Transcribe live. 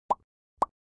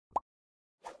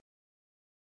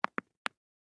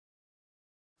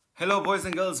Hello boys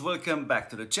and girls, welcome back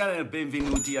to the channel,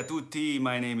 benvenuti a tutti,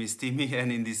 my name is Timmy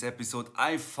and in this episode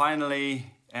I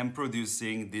finally am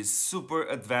producing this super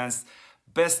advanced,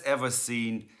 best ever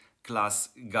seen class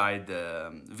guide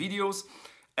videos.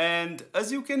 And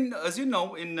as you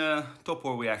know, in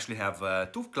TOPWAR we actually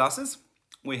have two classes.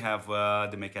 We have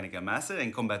the Mechanical Master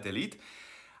and Combat Elite.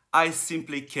 I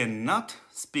simply cannot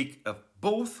speak of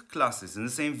both classes in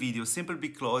the same video simply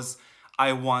because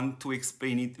I want to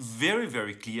explain it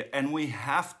very clear, and we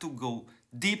have to go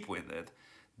deep with it,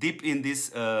 deep in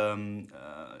these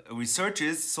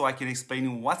researches, so I can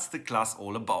explain what's the class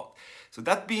all about. So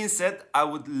that being said, I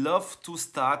would love to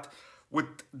start with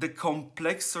the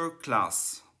complexer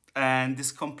class. And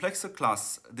this complexer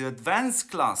class, the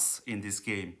advanced class in this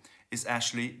game, is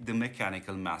actually the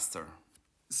Mechanical Master.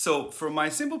 So from my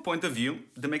simple point of view,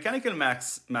 the Mechanical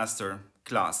Master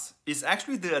class is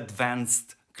actually the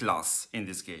advanced class in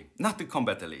this game, not the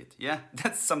Combat Elite. Yeah,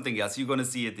 that's something else. You're gonna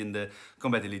see it in the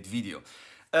Combat Elite video.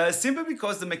 Simply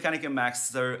because the Mechanical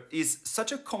Master is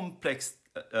such a complex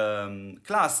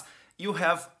class, you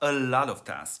have a lot of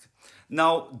tasks.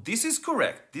 Now, this is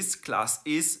correct. This class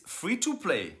is free to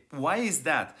play. Why is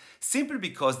that? Simply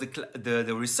because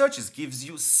the researchers gives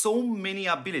you so many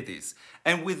abilities.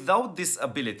 And without these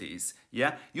abilities,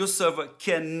 yeah, your server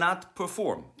cannot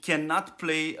perform, cannot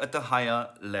play at a higher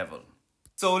level.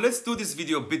 So let's do this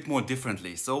video a bit more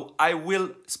differently. So I will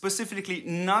specifically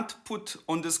not put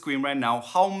on the screen right now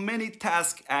how many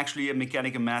tasks actually a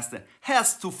Mechanical Master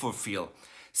has to fulfill.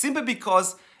 Simply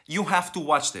because you have to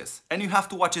watch this and you have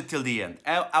to watch it till the end.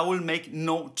 I will make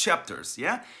no chapters,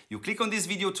 yeah? You click on this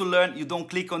video to learn, you don't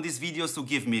click on these videos to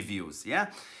give me views,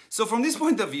 yeah? So from this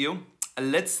point of view,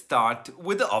 let's start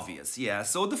with the obvious, yeah?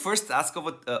 So the first task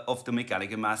of the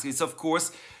Mechanical Master is, of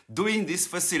course, doing these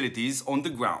facilities on the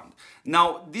ground.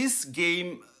 Now, this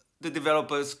game, the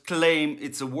developers claim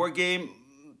it's a war game.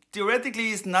 Theoretically,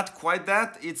 it's not quite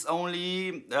that. It's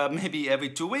only maybe every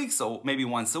 2 weeks or maybe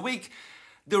once a week.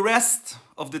 The rest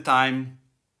of the time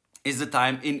is the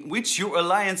time in which your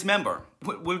alliance member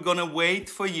we're gonna wait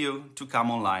for you to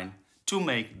come online to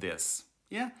make this,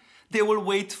 yeah? They will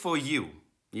wait for you,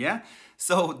 yeah?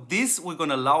 So this we're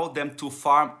gonna allow them to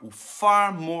farm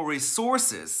far more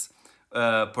resources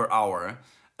per hour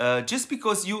just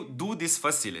because you do these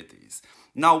facilities.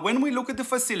 Now, when we look at the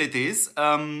facilities,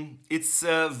 it's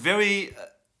very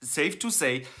safe to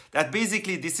say that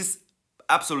basically this is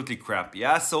absolutely crap,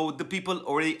 yeah? So the people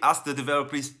already asked the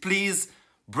developers, please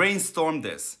brainstorm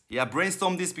this. Yeah,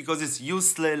 brainstorm this because it's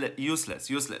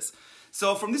useless.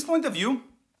 So from this point of view,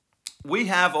 we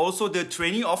have also the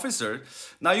trainee officer.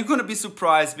 Now you're gonna be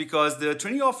surprised because the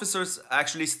trainee officers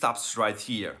actually stops right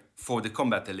here for the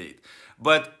Combat Elite.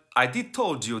 But I did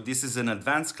told you this is an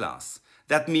advanced class.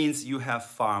 That means you have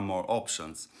far more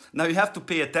options. Now you have to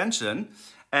pay attention.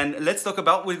 And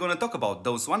we're gonna talk about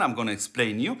those one, I'm gonna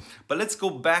explain you, but let's go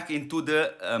back into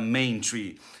the main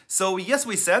tree. So yes,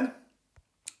 we said,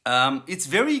 it's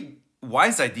very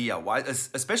wise idea,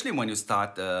 especially when you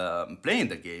start playing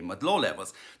the game at low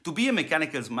levels, to be a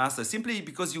Mechanical Master simply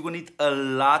because you're gonna need a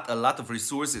lot of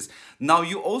resources. Now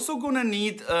you're also gonna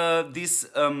need these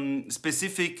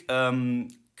specific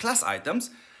class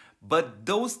items, but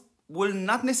those will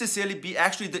not necessarily be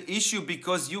actually the issue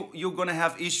because you're gonna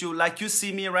have issue like you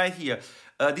see me right here.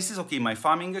 This is okay, my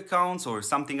farming accounts or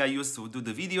something I use to do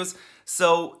the videos.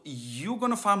 So you're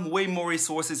gonna farm way more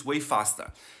resources way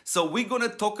faster. So we're gonna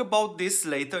talk about this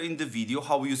later in the video,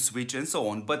 how you switch and so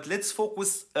on. But let's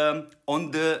focus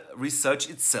on the research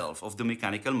itself of the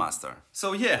Mechanical Master.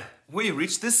 So yeah, we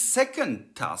reached the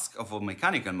second task of a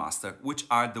Mechanical Master, which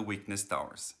are the weakness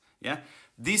towers. Yeah,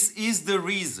 this is the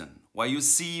reason why you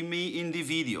see me in the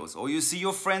videos or you see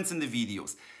your friends in the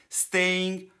videos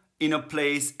staying in a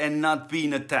place and not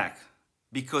being attacked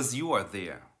because you are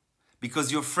there,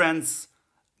 because your friends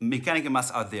Mechanical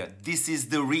Masters are there. This is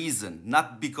the reason,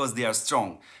 not because they are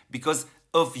strong, because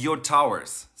of your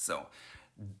towers. So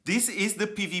this is the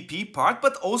PvP part,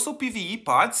 but also PvE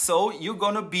part. So you're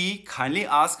gonna be kindly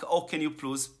asked, oh, can you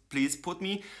please put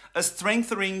me a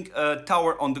strengthening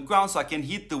tower on the ground so I can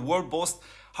hit the world boss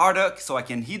harder, so I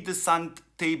can hit the sun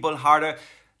table harder.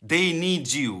 They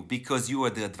need you because you are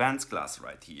the advanced class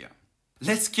right here.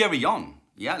 Let's carry on.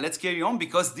 Yeah, let's carry on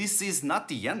because this is not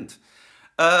the end.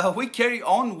 We carry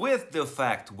on with the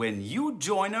fact when you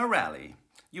join a rally,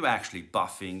 you actually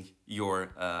buffing your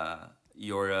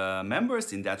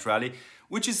members in that rally,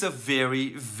 which is a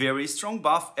very strong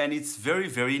buff and it's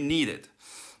very needed.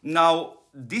 Now,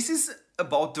 this is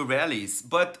about the rallies,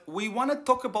 but we want to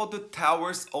talk about the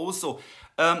towers also.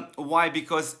 Why?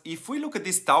 Because if we look at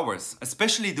these towers,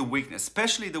 especially the weakness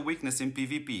in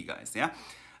PvP, guys, yeah,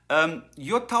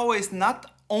 your tower is not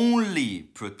only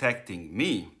protecting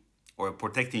me or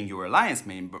protecting your alliance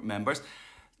members.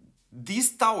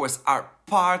 These towers are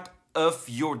part of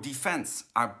your defense,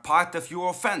 are part of your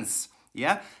offense.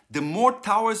 Yeah? The more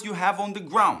towers you have on the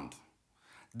ground,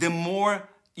 the more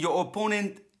your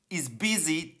opponent is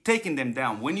busy taking them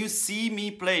down. When you see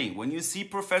me playing, when you see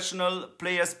professional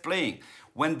players playing,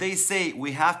 when they say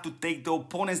we have to take the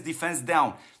opponent's defense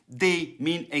down, they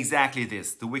mean exactly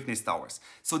this, the weakness towers.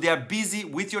 So they are busy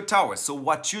with your towers. So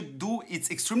what you do, it's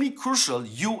extremely crucial,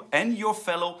 you and your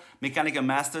fellow mechanical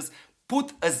masters,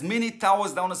 put as many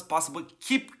towers down as possible,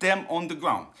 keep them on the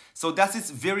ground. So that is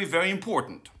very, very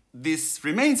important. This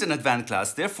remains an advanced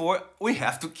class, therefore we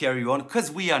have to carry on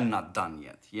because we are not done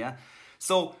yet, yeah?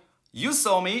 So you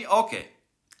saw me, okay,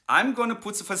 I'm gonna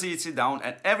put the facility down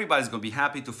and everybody's gonna be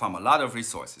happy to farm a lot of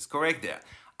resources, correct there.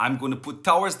 I'm gonna put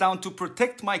towers down to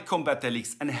protect my combat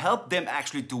elites and help them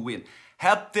actually to win.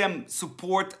 Help them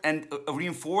support and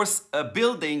reinforce a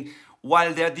building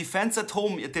while their defense at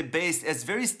home at the base is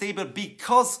very stable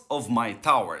because of my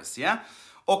towers, yeah?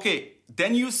 Okay,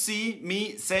 then you see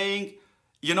me saying,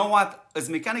 you know what, as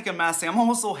mechanical master, I'm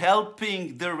also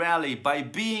helping the rally by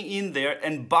being in there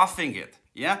and buffing it,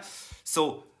 yeah?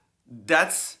 So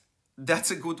that's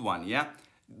a good one, yeah?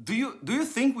 Do you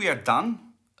think we are done?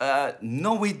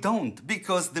 No, we don't,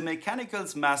 because the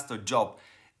mechanicals master job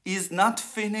is not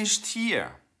finished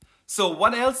here. So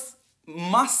what else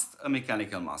must a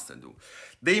mechanical master do?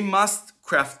 They must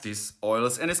craft these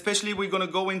oils, and especially we're gonna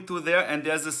go into there, and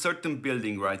there's a certain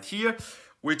building right here,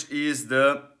 which is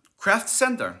the craft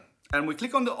center. And we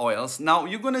click on the oils. Now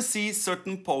you're gonna see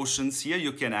certain potions here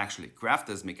you can actually craft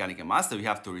as mechanical master. You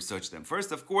have to research them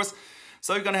first, of course.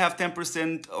 So you're gonna have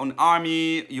 10% on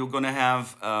army. You're gonna have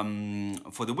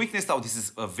for the weakness tower. This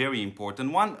is a very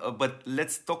important one, but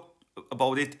let's talk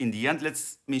about it in the end. Let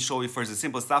me show you first the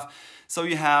simple stuff. So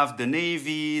you have the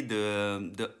navy,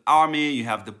 the army, you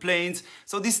have the planes.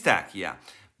 So this stack, yeah.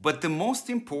 But the most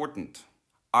important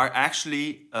are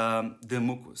actually the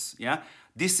mucus, yeah.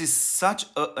 This is such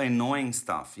annoying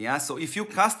stuff, yeah. So if you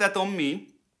cast that on me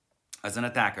as an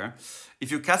attacker,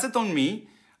 if you cast it on me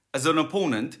as an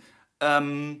opponent,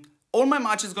 all my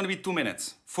match is going to be 2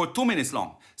 minutes, for 2 minutes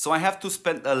long. So I have to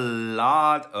spend a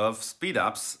lot of speed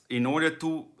ups in order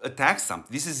to attack something.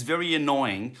 This is very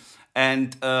annoying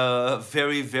and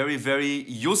very, very, very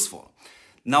useful.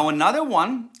 Now another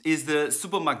one is the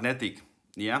super magnetic,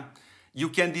 yeah. You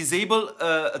can disable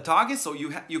a target, so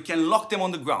you can lock them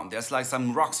on the ground. There's like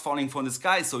some rocks falling from the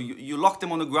sky, so you lock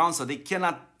them on the ground so they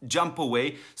cannot jump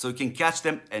away, so you can catch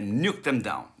them and nuke them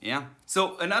down, yeah?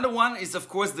 So another one is, of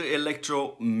course, the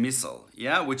electro missile,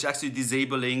 yeah? Which actually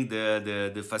disabling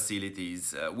the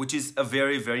facilities, which is a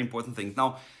very, very important thing.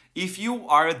 Now, if you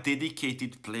are a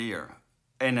dedicated player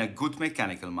and a good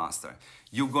mechanical master,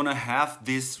 you're gonna have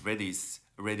this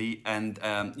ready, and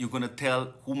you're gonna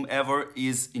tell whomever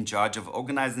is in charge of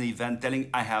organizing the event, telling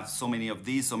I have so many of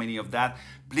these, so many of that.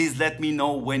 Please let me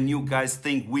know when you guys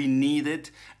think we need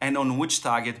it and on which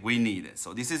target we need it.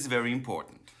 So this is very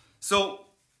important. So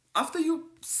after you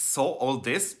saw all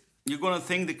this, you're gonna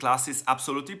think the class is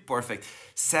absolutely perfect.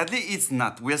 Sadly, it's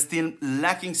not. We're still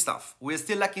lacking stuff. We're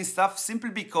still lacking stuff simply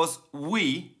because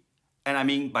we, and I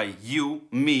mean by you,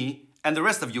 me, and the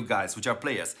rest of you guys, which are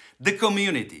players, the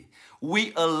community,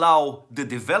 we allow the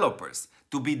developers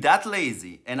to be that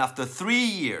lazy and after 3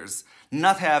 years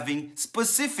not having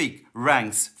specific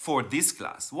ranks for this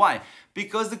class. Why?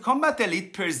 Because the combat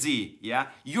elite per se, yeah,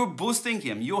 you're boosting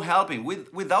him, you're helping.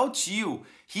 Without you,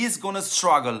 he's gonna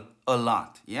struggle a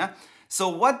lot, yeah? So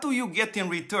what do you get in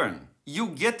return? You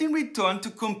get in return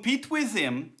to compete with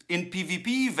him in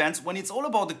PvP events when it's all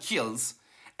about the kills,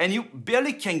 and you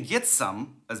barely can get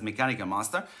some as mechanical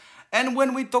master. And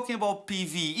when we're talking about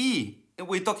PvE,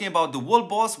 we're talking about the world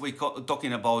boss, we're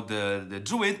talking about the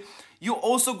druid, you're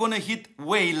also gonna hit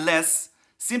way less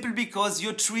simply because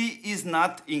your tree is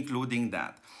not including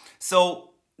that. So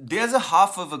there's a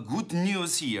half of a good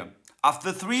news here.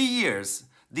 After 3 years,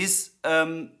 these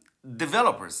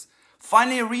developers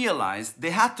finally realized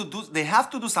they have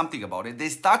to do something about it. They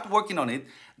start working on it.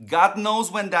 God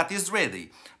knows when that is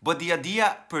ready. But the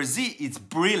idea per se is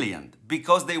brilliant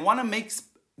because they want to make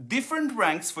different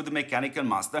ranks for the mechanical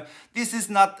master. This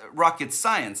is not rocket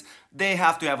science. They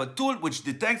have to have a tool which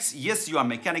detects, yes, you are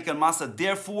mechanical master.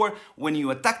 Therefore, when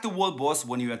you attack the world boss,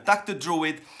 when you attack the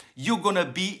druid, you're gonna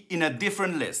be in a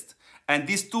different list. And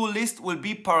these two lists will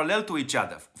be parallel to each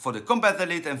other for the combat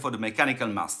elite and for the mechanical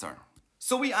master.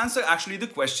 So we answer actually the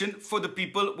question for the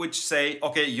people which say,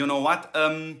 okay, you know what?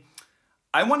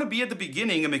 I want to be at the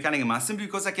beginning a mechanical master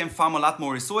because I can farm a lot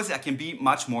more resources. I can be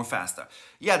much more faster.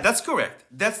 Yeah, that's correct.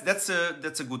 That's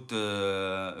a good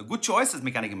choice as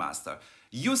mechanical master.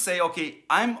 You say, okay,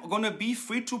 I'm gonna be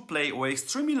free to play or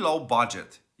extremely low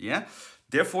budget. Yeah,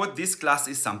 therefore this class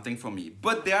is something for me.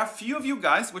 But there are a few of you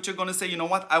guys which are gonna say, you know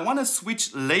what, I want to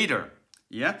switch later.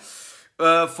 Yeah.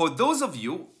 For those of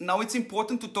you, now it's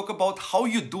important to talk about how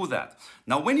you do that.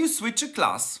 Now, when you switch a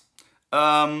class. You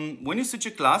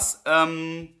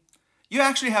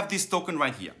actually have this token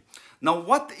right here. Now,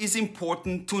 what is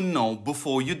important to know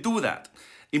before you do that?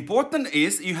 Important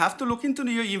is you have to look into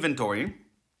your inventory,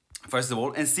 first of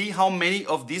all, and see how many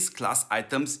of these class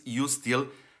items you still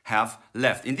have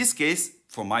left. In this case,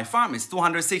 for my farm, it's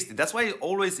 260. That's why it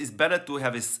always is better to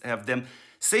have them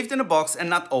saved in a box and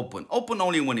not open. Open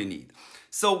only when you need.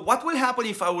 So what will happen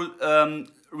if I will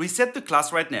reset the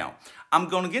class right now? I'm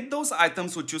going to get those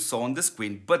items which you saw on the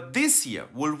screen, but this here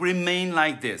will remain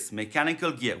like this,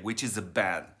 mechanical gear, which is a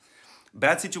bad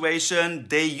situation.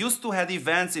 They used to have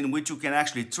events in which you can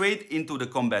actually trade into the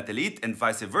combat elite and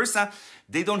vice versa.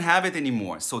 They don't have it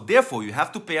anymore. So therefore you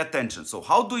have to pay attention. So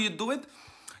how do you do it?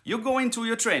 You go into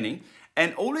your training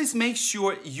and always make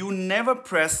sure you never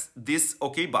press this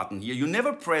OK button here. You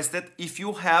never press that if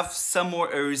you have some more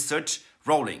research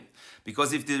rolling.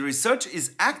 Because if the research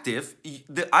is active,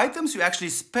 the items you actually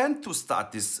spent to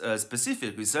start this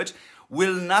specific research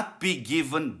will not be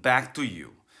given back to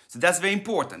you. So that's very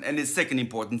important. And the second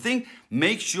important thing,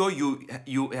 make sure you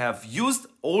have used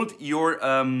all your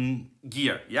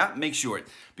gear. Yeah, make sure it.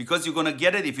 Because you're going to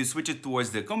get it, if you switch it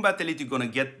towards the combat elite, you're going to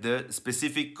get the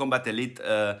specific combat elite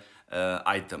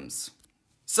items.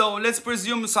 So let's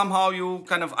presume somehow you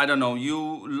kind of, I don't know,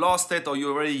 you lost it or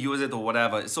you already use it or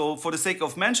whatever. So for the sake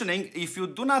of mentioning, if you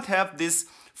do not have this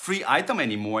free item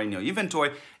anymore in your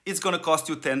inventory, it's going to cost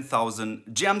you 10,000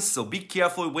 gems. So be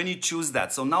careful when you choose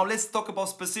that. So now let's talk about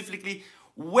specifically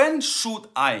when should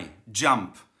I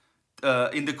jump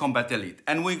in the combat elite.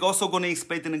 And we're also going to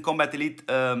explain in the combat elite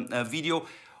video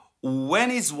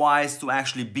when it's wise to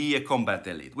actually be a combat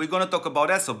elite. We're going to talk about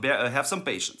that, so have some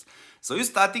patience. So you're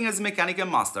starting as a mechanical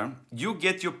master, you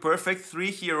get your perfect 3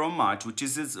 hero march, which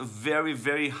is a very,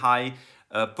 very high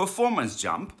performance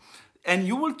jump, and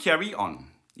you will carry on.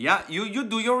 Yeah, you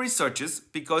do your researches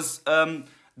because the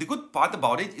good part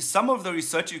about it is some of the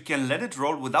research you can let it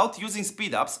roll without using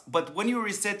speed ups, but when you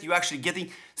reset, you're actually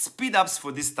getting speed ups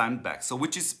for this time back, so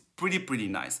which is pretty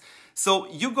nice. So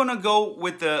you're gonna go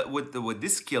with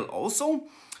this skill also,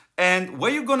 and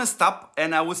where you're gonna stop,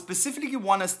 and I would specifically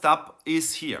want to stop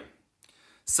is here.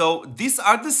 So these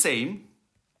are the same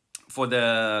for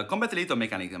the combat elite or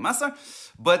mechanical master,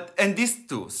 and these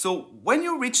two. So when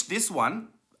you reach this one,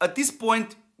 at this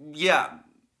point, yeah,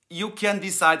 you can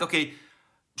decide, okay,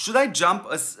 should I jump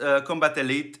as combat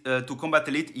elite to combat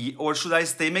elite or should I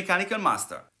stay mechanical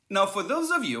master? Now, for those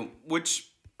of you which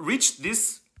reached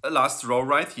this last row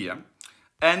right here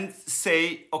and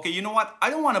say, okay, you know what, I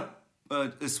don't want to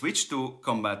switch to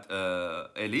combat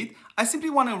elite. I simply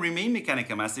want to remain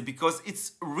mechanical master because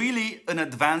it's really an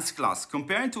advanced class.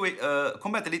 Comparing to a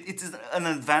combat elite, it is an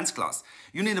advanced class.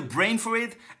 You need a brain for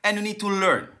it and you need to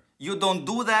learn. You don't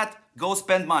do that, go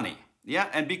spend money, yeah,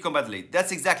 and be combat elite.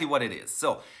 That's exactly what it is.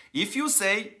 So if you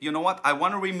say, you know what, I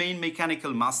want to remain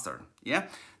mechanical master, yeah,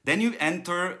 then you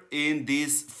enter in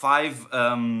these 5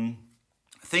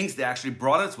 things they actually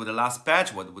brought us with the last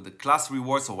patch, with the class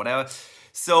rewards or whatever.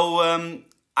 So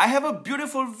I have a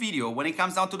beautiful video when it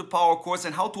comes down to the power course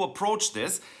and how to approach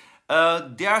this.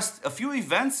 There are a few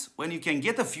events when you can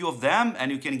get a few of them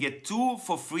and you can get 2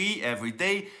 for free every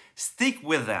day. Stick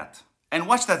with that and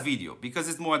watch that video because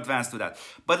it's more advanced to that.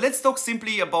 But let's talk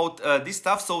simply about this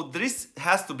stuff. So this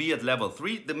has to be at level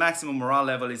 3. The maximum morale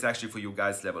level is actually for you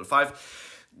guys level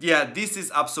 5. Yeah, this is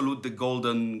absolute the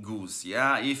golden goose.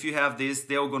 Yeah, if you have this,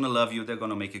 they're gonna love you. They're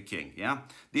gonna make you king. Yeah,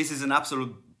 this is an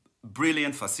absolute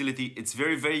brilliant facility. It's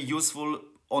very useful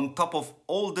on top of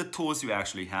all the tools you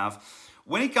actually have.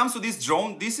 When it comes to this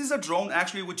drone, this is a drone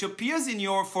actually which appears in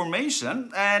your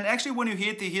formation, and actually when you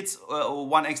hit, it hits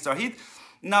 1 extra hit.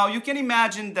 Now you can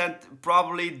imagine that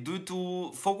probably due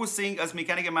to focusing as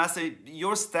mechanical master,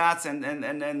 your stats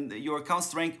and your account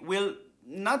strength will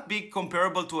not be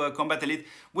comparable to a combat elite,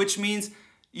 which means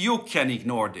you can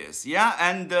ignore this, yeah,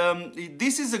 and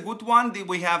this is a good one.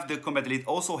 We have the combat elite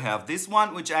also have this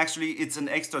one, which actually it's an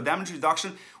extra damage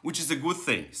reduction, which is a good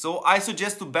thing. So I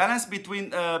suggest to balance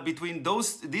between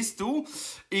these two.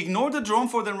 Ignore the drone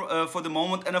for the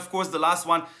moment, and of course the last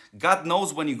one, God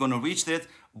knows when you're gonna reach it,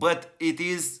 but it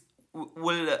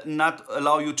will not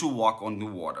allow you to walk on the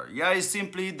water. Yeah, it's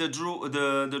simply the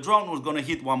drone was gonna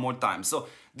hit 1 more time. So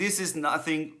this is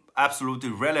nothing absolutely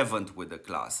relevant with the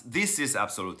class. This is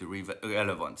absolutely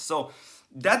relevant. So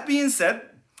that being said,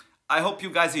 I hope you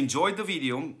guys enjoyed the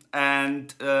video,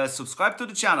 and subscribe to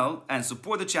the channel and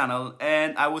support the channel,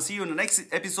 and I will see you in the next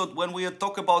episode when we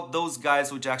talk about those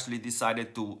guys which actually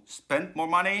decided to spend more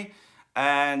money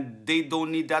and they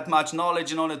don't need that much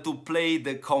knowledge in order to play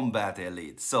the combat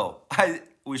elite. So I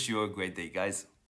wish you a great day, guys.